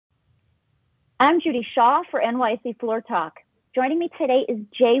I'm Judy Shaw for NYSE Floor Talk. Joining me today is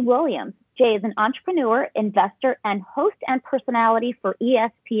Jay Williams. Jay is an entrepreneur, investor, and host and personality for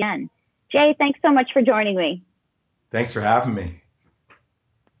ESPN. Jay, thanks so much for joining me. Thanks for having me.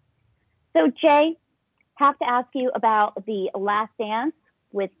 So, Jay, have to ask you about the Last Dance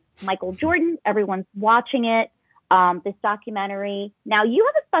with Michael Jordan. Everyone's watching it, this documentary. Now, you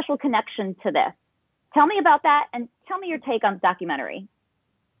have a special connection to this. Tell me about that and tell me your take on the documentary.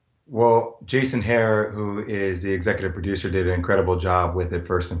 Well, Jason Hare, who is the executive producer, did an incredible job with it,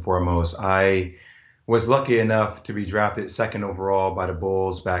 first and foremost. I was lucky enough to be drafted second overall by the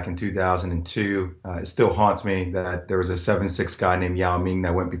Bulls back in 2002. It still haunts me that there was a 7'6" guy named Yao Ming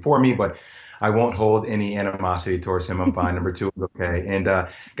that went before me, but I won't hold any animosity towards him. I'm fine. Number two, okay. And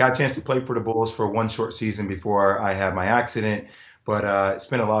got a chance to play for the Bulls for one short season before I had my accident. But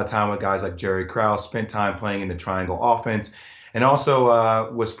spent a lot of time with guys like Jerry Krause, spent time playing in the triangle offense, and also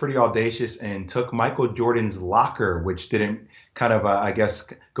was pretty audacious and took Michael Jordan's locker, which didn't kind of, I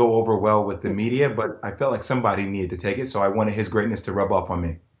guess, go over well with the media, but I felt like somebody needed to take it. So I wanted his greatness to rub off on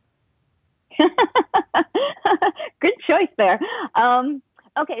me. Good choice there.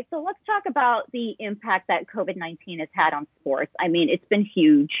 Okay, so let's talk about the impact that COVID-19 has had on sports. I mean, it's been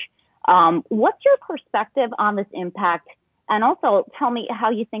huge. What's your perspective on this impact? And also tell me how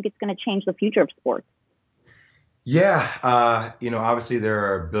you think it's going to change the future of sports. Yeah, obviously there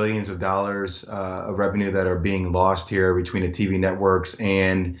are billions of dollars of revenue that are being lost here between the TV networks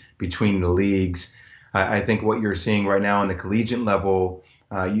and between the leagues. I think what you're seeing right now on the collegiate level,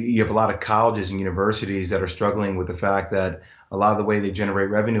 you have a lot of colleges and universities that are struggling with the fact that a lot of the way they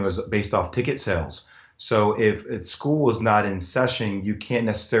generate revenue is based off ticket sales. So if school is not in session, you can't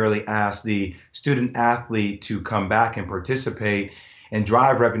necessarily ask the student athlete to come back and participate and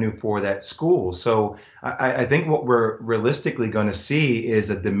drive revenue for that school. So I think what we're realistically going to see is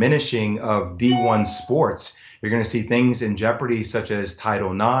a diminishing of D1 sports. You're going to see things in jeopardy such as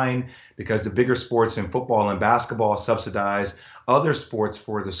Title IX, because the bigger sports in football and basketball subsidize other sports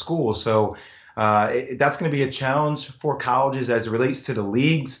for the school. So that's going to be a challenge for colleges as it relates to the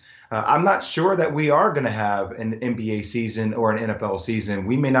leagues. I'm not sure that we are going to have an NBA season or an NFL season.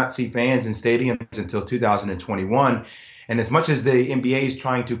 We may not see fans in stadiums until 2021. And as much as the NBA is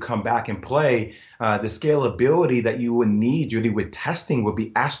trying to come back and play, the scalability that you would need, Judy, with testing would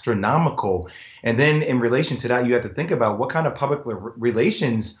be astronomical. And then in relation to that, you have to think about what kind of public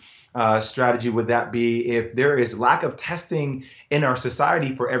relations strategy would that be if there is lack of testing in our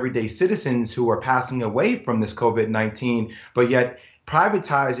society for everyday citizens who are passing away from this COVID-19, but yet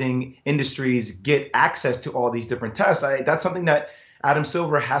privatizing industries get access to all these different tests. That's something that Adam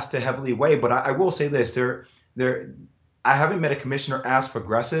Silver has to heavily weigh. But I will say this, I haven't met a commissioner as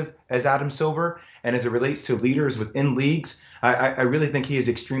progressive as Adam Silver. And as it relates to leaders within leagues, I really think he is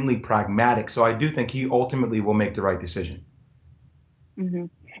extremely pragmatic. So I do think he ultimately will make the right decision. Mm-hmm.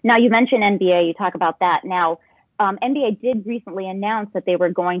 Now, you mentioned NBA, you talk about that. Now, NBA did recently announce that they were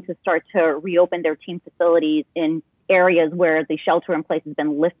going to start to reopen their team facilities in areas where the shelter in place has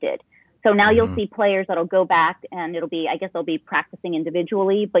been lifted. So now you'll see players that'll go back and I guess they'll be practicing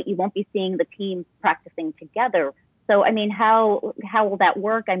individually, but you won't be seeing the teams practicing together. So, I mean, how will that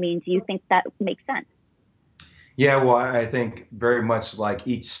work? I mean, do you think that makes sense? Yeah, well, I think very much like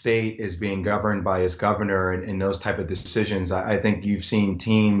each state is being governed by its governor and those type of decisions. I think you've seen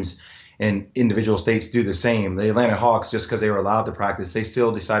teams and individual states do the same. The Atlanta Hawks, just because they were allowed to practice, they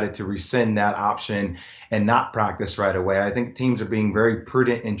still decided to rescind that option and not practice right away. I think teams are being very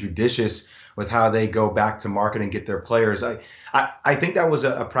prudent and judicious with how they go back to market and get their players. I think that was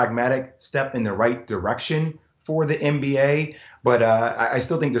a pragmatic step in the right direction for the NBA, but I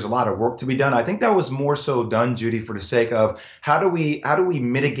still think there's a lot of work to be done. I think that was more so done, Judy, for the sake of how do we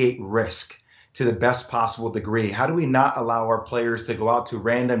mitigate risk to the best possible degree? How do we not allow our players to go out to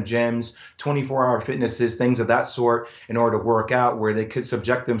random gyms, 24-hour fitnesses, things of that sort, in order to work out where they could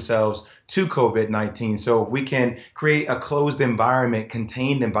subject themselves to COVID-19? So if we can create a closed environment,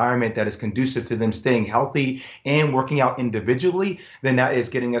 contained environment that is conducive to them staying healthy and working out individually, then that is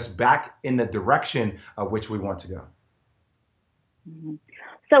getting us back in the direction of which we want to go. Mm-hmm.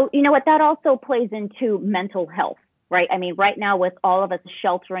 So, you know what, that also plays into mental health. Right. I mean, right now with all of us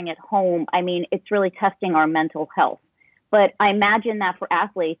sheltering at home, I mean, it's really testing our mental health. But I imagine that for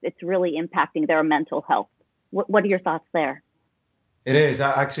athletes, it's really impacting their mental health. What are your thoughts there? It is.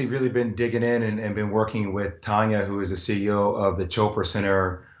 I actually really been digging in and been working with Tanya, who is the CEO of the Chopra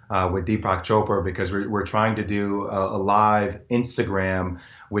Center with Deepak Chopra because we're trying to do a live Instagram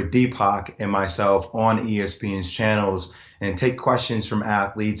with Deepak and myself on ESPN's channels and take questions from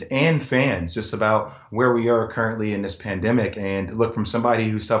athletes and fans just about where we are currently in this pandemic. And look, from somebody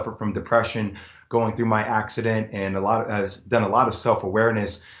who suffered from depression, going through my accident, and has done a lot of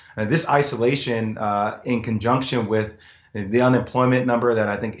self-awareness. This isolation, in conjunction with the unemployment number that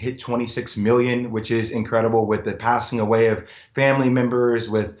I think hit 26 million, which is incredible, with the passing away of family members,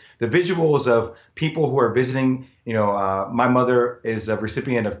 with the visuals of people who are visiting. My mother is a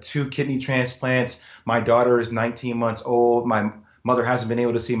recipient of 2 kidney transplants. My daughter is 19 months old. My mother hasn't been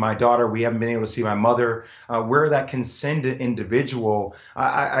able to see my daughter. We haven't been able to see my mother. We're that concerned individual.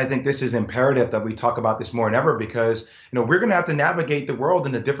 I think this is imperative that we talk about this more than ever because we're going to have to navigate the world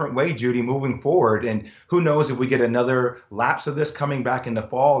in a different way, Judy, moving forward. And who knows if we get another lapse of this coming back in the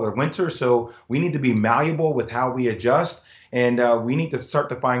fall or winter. So we need to be malleable with how we adjust. And we need to start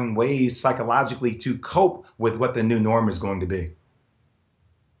to find ways psychologically to cope with what the new norm is going to be.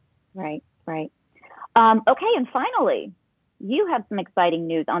 Right, right. Okay, and finally, you have some exciting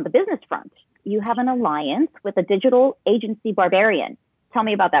news on the business front. You have an alliance with a digital agency, Barbarian. Tell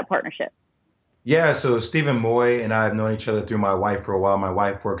me about that partnership. Yeah, so Stephen Moy and I have known each other through my wife for a while. My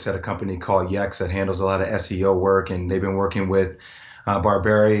wife works at a company called Yex that handles a lot of SEO work, and they've been working with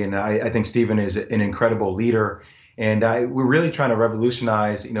Barbarian. I think Stephen is an incredible leader, and we're really trying to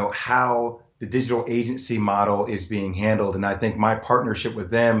revolutionize, how the digital agency model is being handled. And I think my partnership with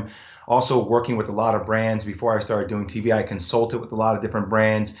them, also working with a lot of brands. Before I started doing TV, I consulted with a lot of different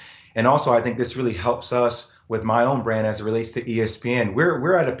brands, and also I think this really helps us with my own brand as it relates to ESPN.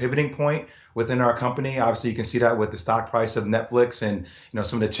 We're at a pivoting point within our company. Obviously, you can see that with the stock price of Netflix and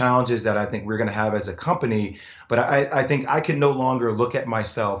some of the challenges that I think we're going to have as a company. But I think I can no longer look at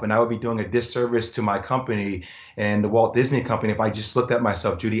myself, and I would be doing a disservice to my company and the Walt Disney Company if I just looked at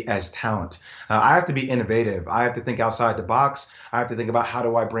myself, Judy, as talent. I have to be innovative. I have to think outside the box. I have to think about how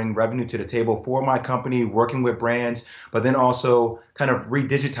do I bring revenue to the table for my company, working with brands, but then also kind of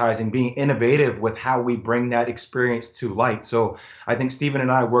redigitizing, being innovative with how we bring that experience to light. So I think Stephen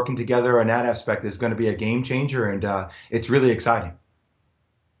and I working together on that aspect is going to be a game changer, and it's really exciting.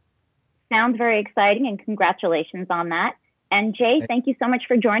 Sounds very exciting, and congratulations on that. And Jay, thank you so much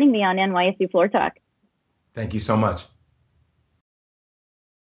for joining me on NYSE Floor Talk. Thank you so much.